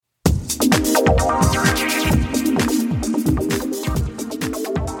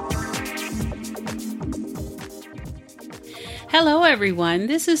Hello, everyone.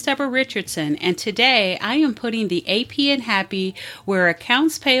 This is Deborah Richardson, and today I am putting the AP in Happy, where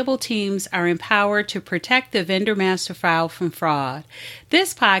accounts payable teams are empowered to protect the vendor master file from fraud.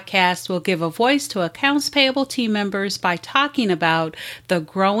 This podcast will give a voice to accounts payable team members by talking about the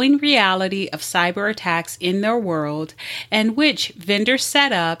growing reality of cyber attacks in their world and which vendor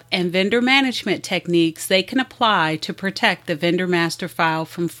setup and vendor management techniques they can apply to protect the vendor master file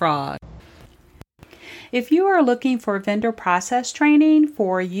from fraud. If you are looking for vendor process training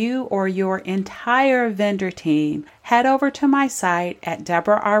for you or your entire vendor team, head over to my site at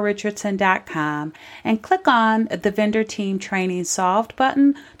deborahrrichardson.com and click on the Vendor Team Training Solved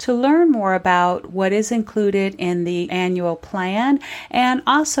button to learn more about what is included in the annual plan and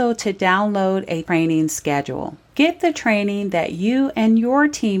also to download a training schedule. Get the training that you and your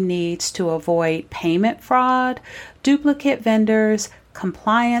team needs to avoid payment fraud, duplicate vendors,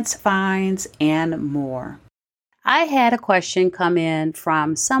 compliance fines, and more. I had a question come in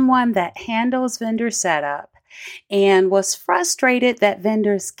from someone that handles vendor setup and was frustrated that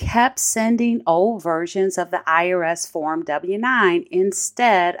vendors kept sending old versions of the IRS Form W-9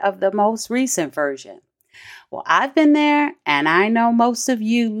 instead of the most recent version. Well, I've been there, and I know most of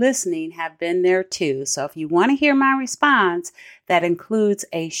you listening have been there too. So if you want to hear my response, that includes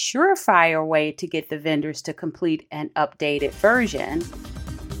a surefire way to get the vendors to complete an updated version,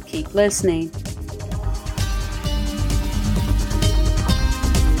 keep listening.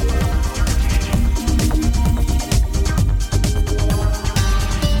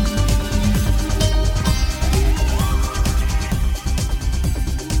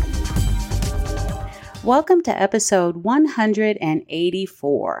 Welcome to episode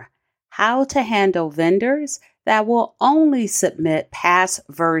 184, How to Handle Vendors that Will Only Submit Past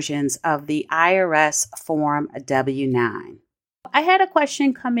Versions of the IRS Form W-9. I had a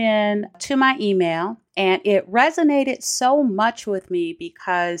question come in to my email, and it resonated so much with me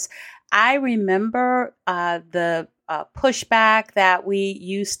because I remember the pushback that we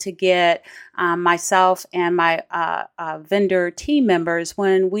used to get, myself and my vendor team members,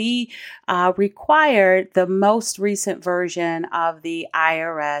 when we required the most recent version of the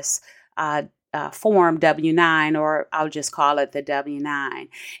IRS Form W-9, or I'll just call it the W-9.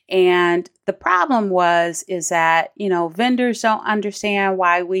 And the problem is that, vendors don't understand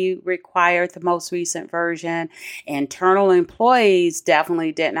why we required the most recent version. Internal employees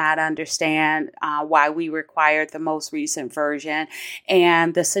definitely did not understand why we required the most recent version.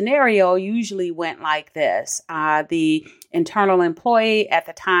 And the scenario usually went like this. The internal employee, at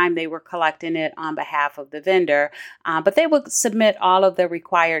the time, they were collecting it on behalf of the vendor, but they would submit all of the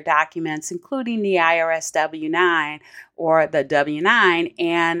required documents, including the IRS W-9 or the W-9,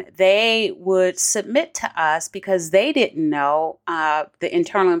 and they would submit to us because they didn't know, the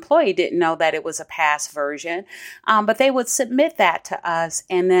internal employee didn't know that it was a past version, but they would submit that to us,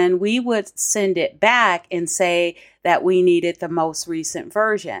 and then we would send it back and say that we needed the most recent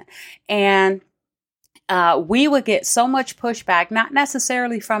version. And we would get so much pushback, not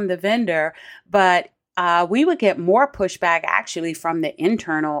necessarily from the vendor, but we would get more pushback actually from the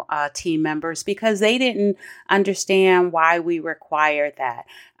internal team members because they didn't understand why we required that.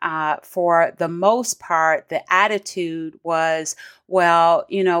 For the most part, the attitude was, well,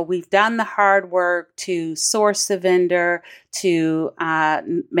 we've done the hard work to source the vendor, to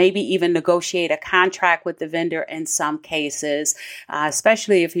maybe even negotiate a contract with the vendor in some cases,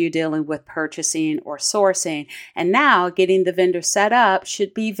 especially if you're dealing with purchasing or sourcing. And now getting the vendor set up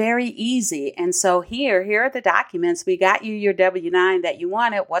should be very easy. And so here are the documents. We got you your W-9 that you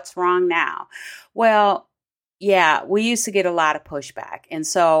wanted. What's wrong now? Well, yeah, we used to get a lot of pushback. And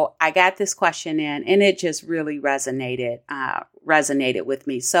so I got this question in, and it just really resonated with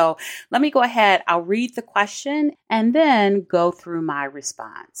me. So let me go ahead. I'll read the question and then go through my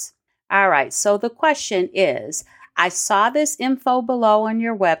response. All right. So the question is, I saw this info below on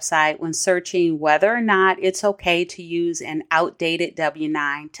your website when searching whether or not it's okay to use an outdated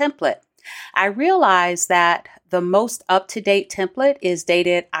W-9 template. I realized that the most up-to-date template is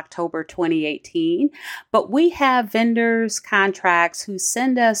dated October 2018, but we have vendors' contracts who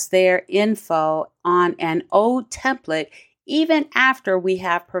send us their info on an old template even after we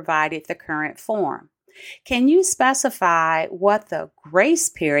have provided the current form. Can you specify what the grace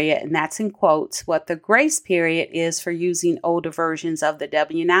period, and that's in quotes, what the grace period is for using older versions of the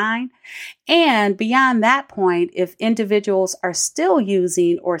W-9? And beyond that point, if individuals are still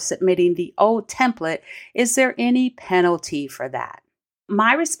using or submitting the old template, is there any penalty for that?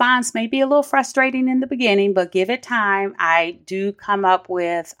 My response may be a little frustrating in the beginning, but give it time. I do come up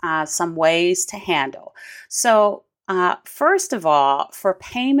with some ways to handle. So First of all, for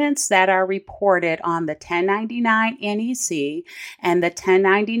payments that are reported on the 1099 NEC and the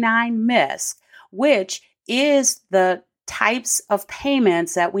 1099 MISC, which is the types of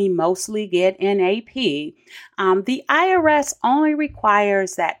payments that we mostly get in AP, the IRS only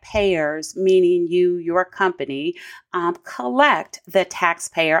requires that payers, meaning you, your company, collect the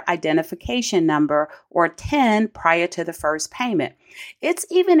taxpayer identification number or TIN prior to the first payment. It's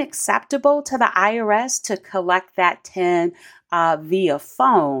even acceptable to the IRS to collect that TIN via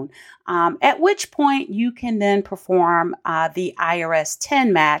phone, at which point you can then perform the IRS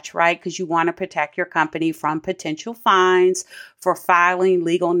TIN match, right? Because you want to protect your company from potential fines for filing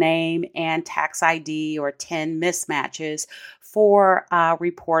legal name and tax ID or TIN mismatches for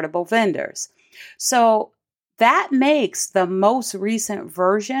reportable vendors. So that makes the most recent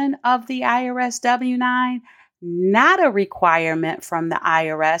version of the IRS W-9 not a requirement from the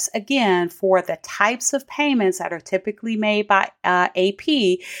IRS, again, for the types of payments that are typically made by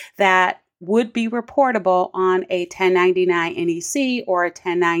AP that would be reportable on a 1099 NEC or a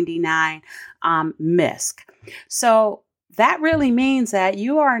 1099 MISC. So that really means that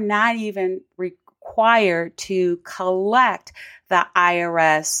you are not even required to collect the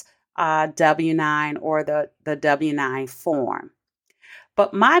IRS W-9 or the W-9 form.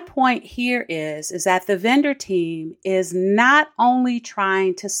 But my point here is that the vendor team is not only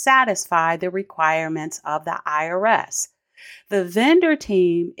trying to satisfy the requirements of the IRS. The vendor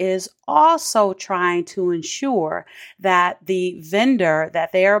team is also trying to ensure that the vendor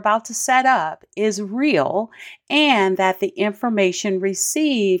that they are about to set up is real and that the information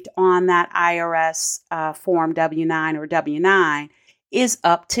received on that IRS Form W-9 or W-9 is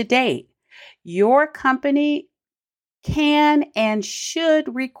up to date. Your company can and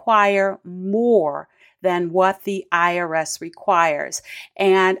should require more than what the IRS requires.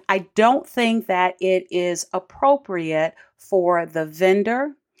 And I don't think that it is appropriate for the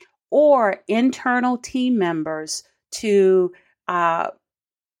vendor or internal team members to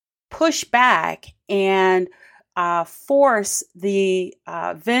push back and force the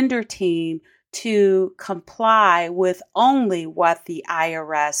vendor team to comply with only what the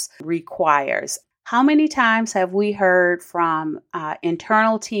IRS requires. How many times have we heard from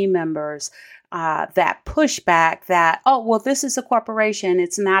internal team members that push back that, oh, well, this is a corporation.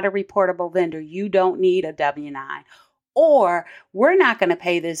 It's not a reportable vendor. You don't need a W-9. Or we're not going to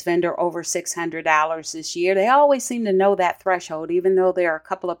pay this vendor over $600 this year. They always seem to know that threshold, even though there are a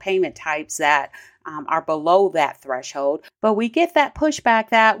couple of payment types that are below that threshold. But we get that pushback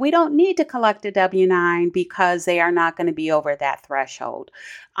that we don't need to collect a W-9 because they are not going to be over that threshold.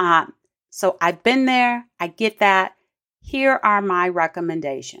 So I've been there. I get that. Here are my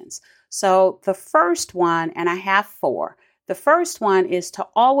recommendations. So the first one, and I have 4. The first one is to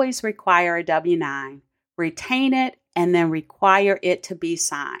always require a W-9, retain it, and then require it to be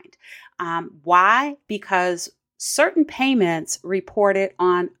signed. Why? Because certain payments reported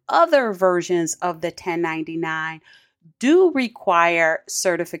on other versions of the 1099 do require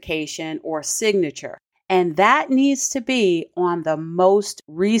certification or signature. And that needs to be on the most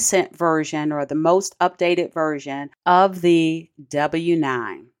recent version or the most updated version of the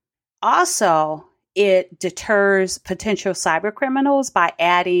W-9. Also, it deters potential cyber criminals by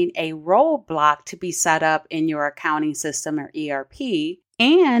adding a roadblock to be set up in your accounting system or ERP.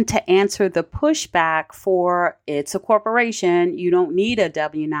 And to answer the pushback for it's a corporation, you don't need a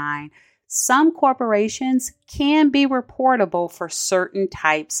W-9. Some corporations can be reportable for certain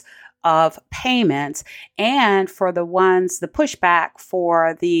types of payments, and for the pushback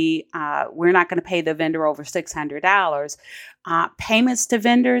for the we're not going to pay the vendor over $600. Payments to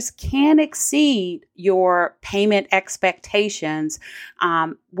vendors can exceed your payment expectations,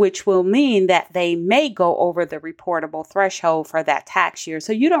 which will mean that they may go over the reportable threshold for that tax year.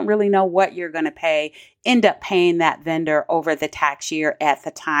 So you don't really know what you're going to end up paying that vendor over the tax year at the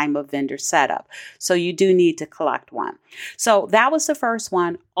time of vendor setup. So you do need to collect one. So that was the first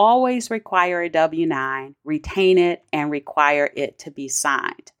one. Always require a W-9, retain it, and require it to be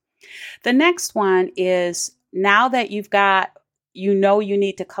signed. The next one is, now that you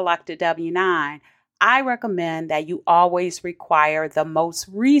need to collect a W-9, I recommend that you always require the most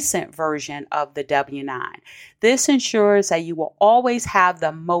recent version of the W-9. This ensures that you will always have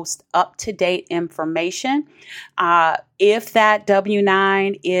the most up-to-date information. If that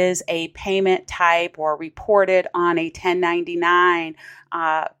W-9 is a payment type or reported on a 1099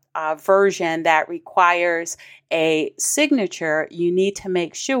 version that requires a signature, you need to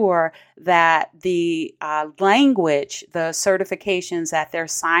make sure that the language, the certifications that they're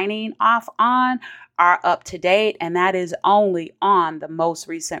signing off on are up to date, and that is only on the most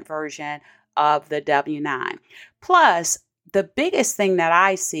recent version of the W-9. Plus, the biggest thing that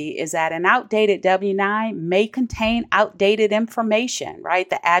I see is that an outdated W-9 may contain outdated information, right?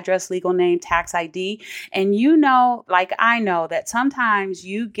 The address, legal name, tax ID. And you know, like I know, that sometimes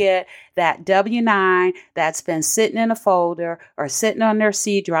you get that W-9 that's been sitting in a folder or sitting on their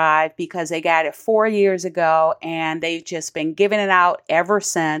C drive because they got it 4 years ago and they've just been giving it out ever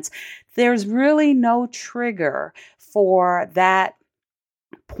since. There's really no trigger for that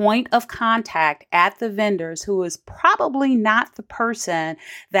point of contact at the vendors who is probably not the person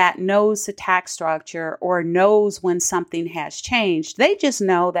that knows the tax structure or knows when something has changed. They just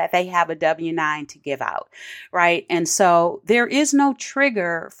know that they have a W-9 to give out, right? And so there is no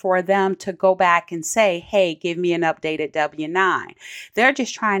trigger for them to go back and say, hey, give me an updated W-9. They're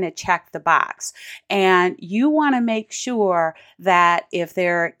just trying to check the box. And you want to make sure that if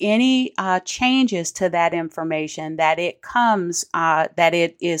there are any changes to that information, that it comes, that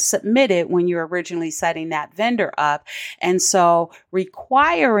it is submitted when you're originally setting that vendor up. And so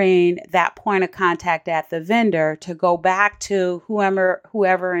requiring that point of contact at the vendor to go back to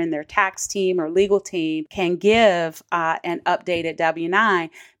whoever in their tax team or legal team can give an updated W-9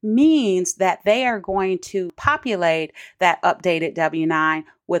 means that they are going to populate that updated W-9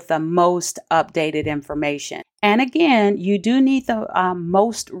 with the most updated information. And again, you do need the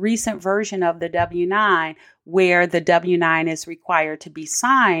most recent version of the W-9 where the W-9 is required to be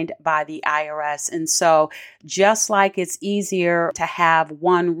signed by the IRS. And so just like it's easier to have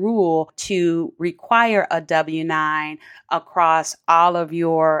one rule to require a W-9 across all of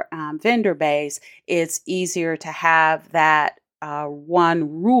your vendor base, it's easier to have that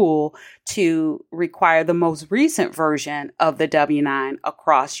one rule to require the most recent version of the W-9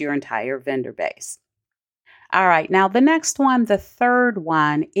 across your entire vendor base. All right, now the next one, the third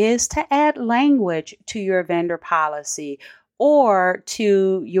one, is to add language to your vendor policy or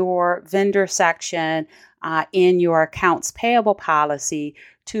to your vendor section in your accounts payable policy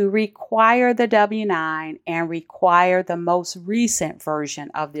to require the W-9 and require the most recent version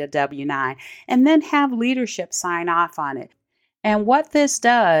of the W-9, and then have leadership sign off on it. And what this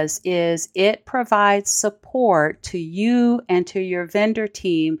does is it provides support to you and to your vendor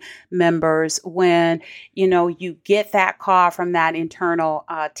team members when, you get that call from that internal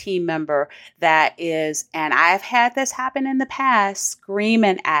team member that is, and I've had this happen in the past,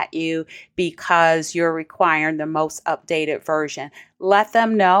 screaming at you because you're requiring the most updated version. Let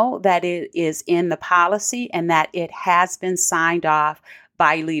them know that it is in the policy and that it has been signed off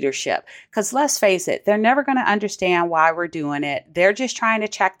by leadership. Because let's face it, they're never going to understand why we're doing it. They're just trying to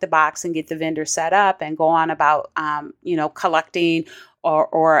check the box and get the vendor set up and go on about, collecting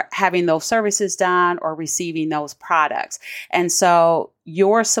or having those services done or receiving those products. And so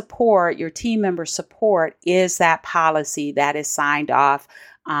your support, your team member support is that policy that is signed off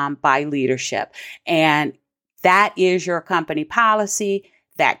by leadership. And that is your company policy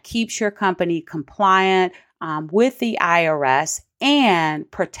that keeps your company compliant with the IRS and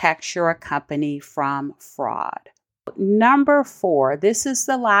protects your company from fraud. Number 4, this is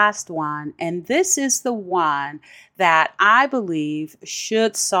the last one, and this is the one that I believe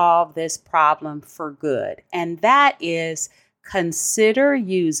should solve this problem for good, and that is consider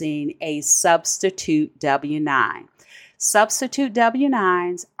using a substitute W-9. Substitute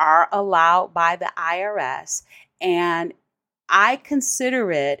W-9s are allowed by the IRS, and I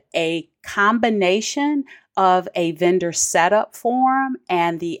consider it a combination of a vendor setup form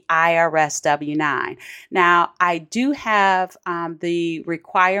and the IRS W-9. Now, I do have the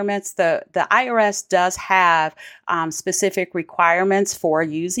requirements. The IRS does have specific requirements for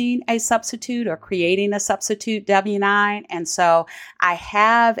using a substitute or creating a substitute W-9. And so I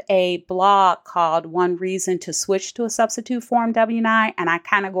have a blog called One Reason to Switch to a Substitute Form W-9, and I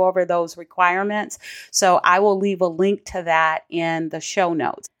kind of go over those requirements. So I will leave a link to that in the show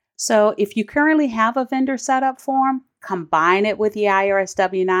notes. So if you currently have a vendor setup form, combine it with the IRS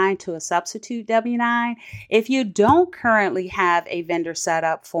W-9 to a substitute W-9. If you don't currently have a vendor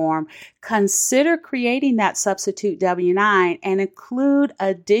setup form, consider creating that substitute W-9 and include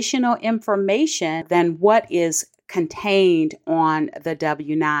additional information than what is contained on the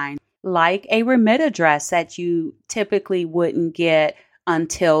W-9, like a remit address that you typically wouldn't get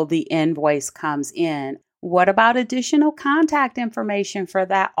until the invoice comes in. What about additional contact information for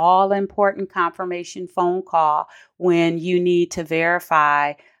that all-important confirmation phone call when you need to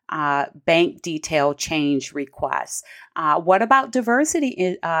verify bank detail change requests. What about diversity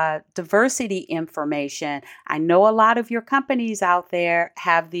information? I know a lot of your companies out there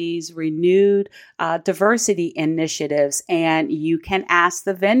have these renewed diversity initiatives, and you can ask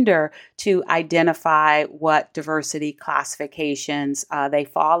the vendor to identify what diversity classifications they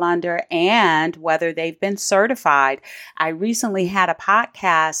fall under and whether they've been certified. I recently had a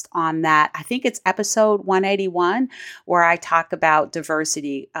podcast on that. I think it's episode 181, where I talk about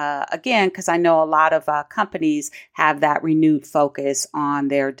diversity again, because I know a lot of companies have that renewed focus on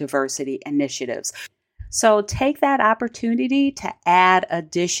their diversity initiatives. So take that opportunity to add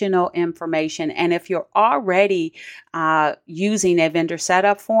additional information. And if you're already using a vendor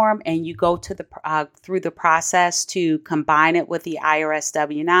setup form and you go to through the process to combine it with the IRS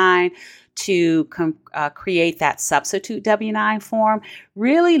W-9 to create that substitute W-9 form,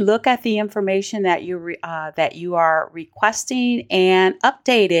 really look at the information that you are requesting and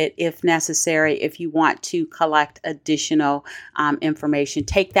update it if necessary. If you want to collect additional information,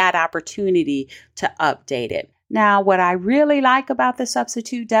 take that opportunity to update it. Now, what I really like about the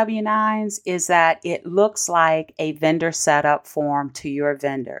substitute W-9s is that it looks like a vendor setup form to your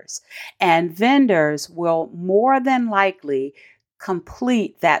vendors, and vendors will more than likely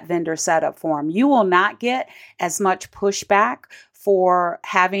complete that vendor setup form. You will not get as much pushback for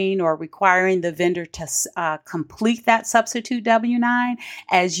having or requiring the vendor to complete that substitute W-9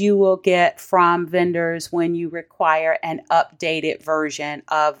 as you will get from vendors when you require an updated version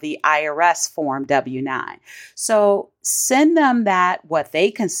of the IRS form W-9. So send them what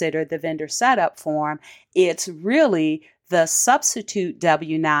they consider the vendor setup form. It's really the substitute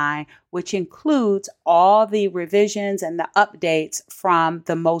W-9, which includes all the revisions and the updates from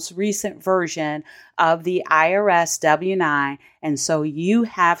the most recent version of the IRS W-9. And so you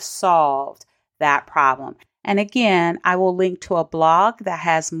have solved that problem. And again, I will link to a blog that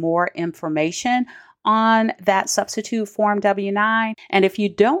has more information on that substitute form W-9. And if you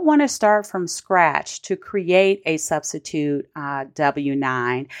don't want to start from scratch to create a substitute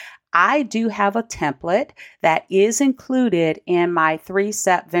W-9, I do have a template that is included in my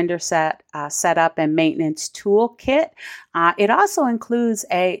 3-step vendor setup and maintenance toolkit. It also includes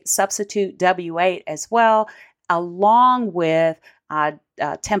a substitute W-8 as well, along with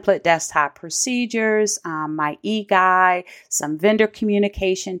template desktop procedures, my e-guide, some vendor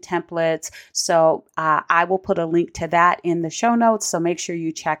communication templates. So I will put a link to that in the show notes. So make sure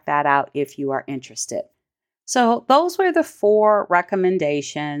you check that out if you are interested. So those were the 4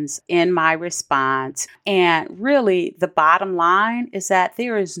 recommendations in my response. And really, the bottom line is that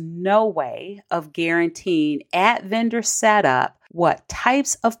there is no way of guaranteeing at vendor setup what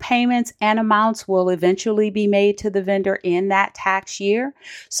types of payments and amounts will eventually be made to the vendor in that tax year.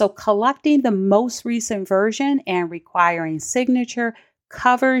 So collecting the most recent version and requiring signature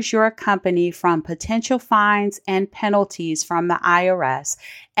covers your company from potential fines and penalties from the IRS,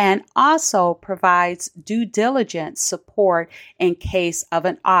 and also provides due diligence support in case of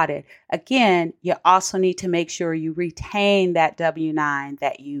an audit. Again, you also need to make sure you retain that W-9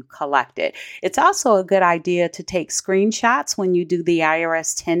 that you collected. It's also a good idea to take screenshots when you do the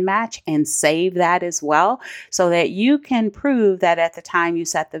IRS 10 match and save that as well, so that you can prove that at the time you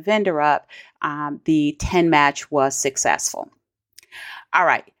set the vendor up, the 10 match was successful. All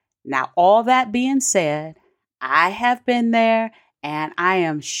right. Now, all that being said, I have been there, and I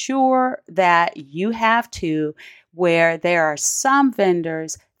am sure that you have too, where there are some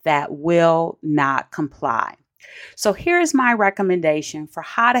vendors that will not comply. So here's my recommendation for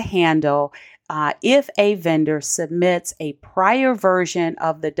how to handle if a vendor submits a prior version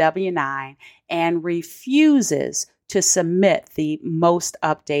of the W-9 and refuses to submit the most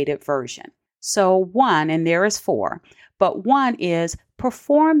updated version. So 1, and there is 4, but 1 is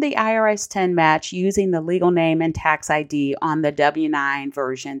perform the IRS 10 match using the legal name and tax ID on the W-9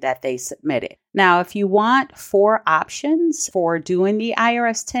 version that they submitted. Now, if you want 4 options for doing the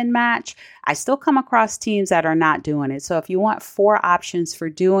IRS 10 match, I still come across teams that are not doing it. So if you want 4 options for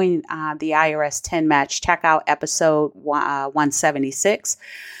doing the IRS 10 match, check out episode 176.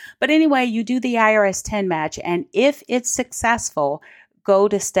 But anyway, you do the IRS 10 match, and if it's successful, go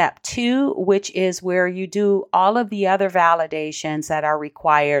to step 2, which is where you do all of the other validations that are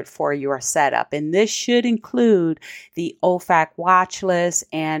required for your setup. And this should include the OFAC watch list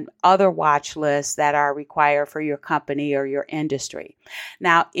and other watch lists that are required for your company or your industry.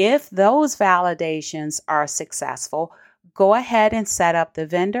 Now, if those validations are successful, go ahead and set up the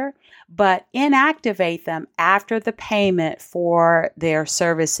vendor, but inactivate them after the payment for their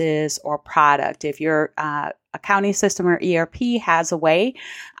services or product. If your accounting system or ERP has a way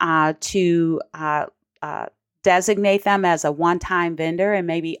to designate them as a one-time vendor and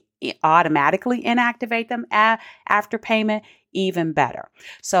maybe automatically inactivate them after payment, even better.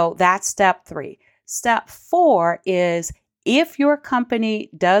 So that's step 3. Step 4 is, if your company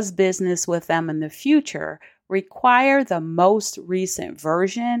does business with them in the future, require the most recent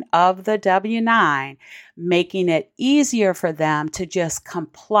version of the W-9, making it easier for them to just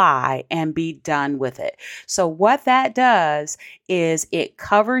comply and be done with it. So what that does is it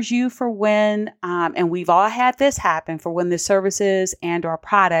covers you for when, and we've all had this happen, for when the services and or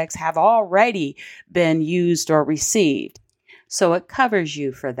products have already been used or received. So it covers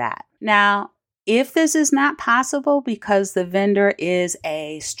you for that. Now, if this is not possible because the vendor is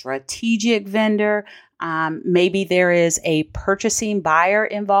a strategic vendor, maybe there is a purchasing buyer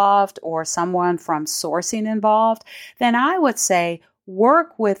involved or someone from sourcing involved, then I would say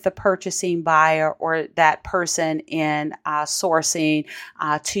work with the purchasing buyer or that person in sourcing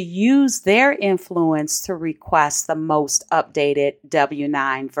to use their influence to request the most updated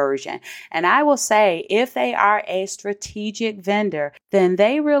W-9 version. And I will say, if they are a strategic vendor, then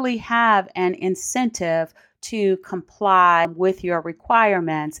they really have an incentive to comply with your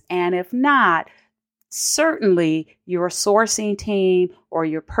requirements. And if not, certainly your sourcing team or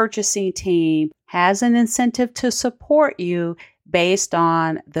your purchasing team has an incentive to support you based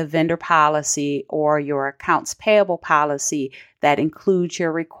on the vendor policy or your accounts payable policy that includes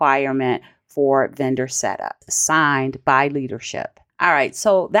your requirement for vendor setup, signed by leadership. All right,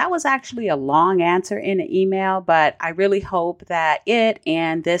 so that was actually a long answer in an email, but I really hope that it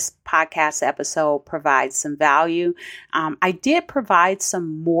and this podcast episode provides some value. I did provide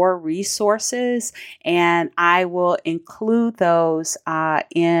some more resources, and I will include those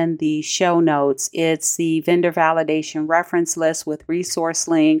in the show notes. It's the vendor validation reference list with resource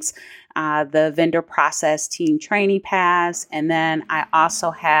links, the vendor process team training pass, and then I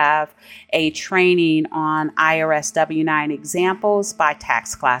also have a training on IRS W-9 examples by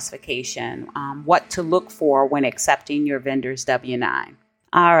tax classification, what to look for when accepting your vendor's W-9.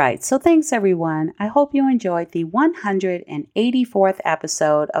 All right, so thanks everyone. I hope you enjoyed the 184th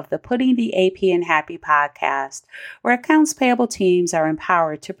episode of the Putting the AP in Happy podcast, where accounts payable teams are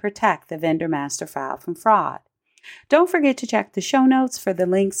empowered to protect the vendor master file from fraud. Don't forget to check the show notes for the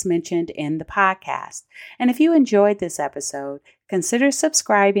links mentioned in the podcast. And if you enjoyed this episode, consider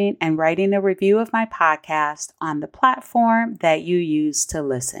subscribing and writing a review of my podcast on the platform that you use to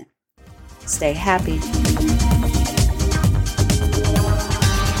listen. Stay happy.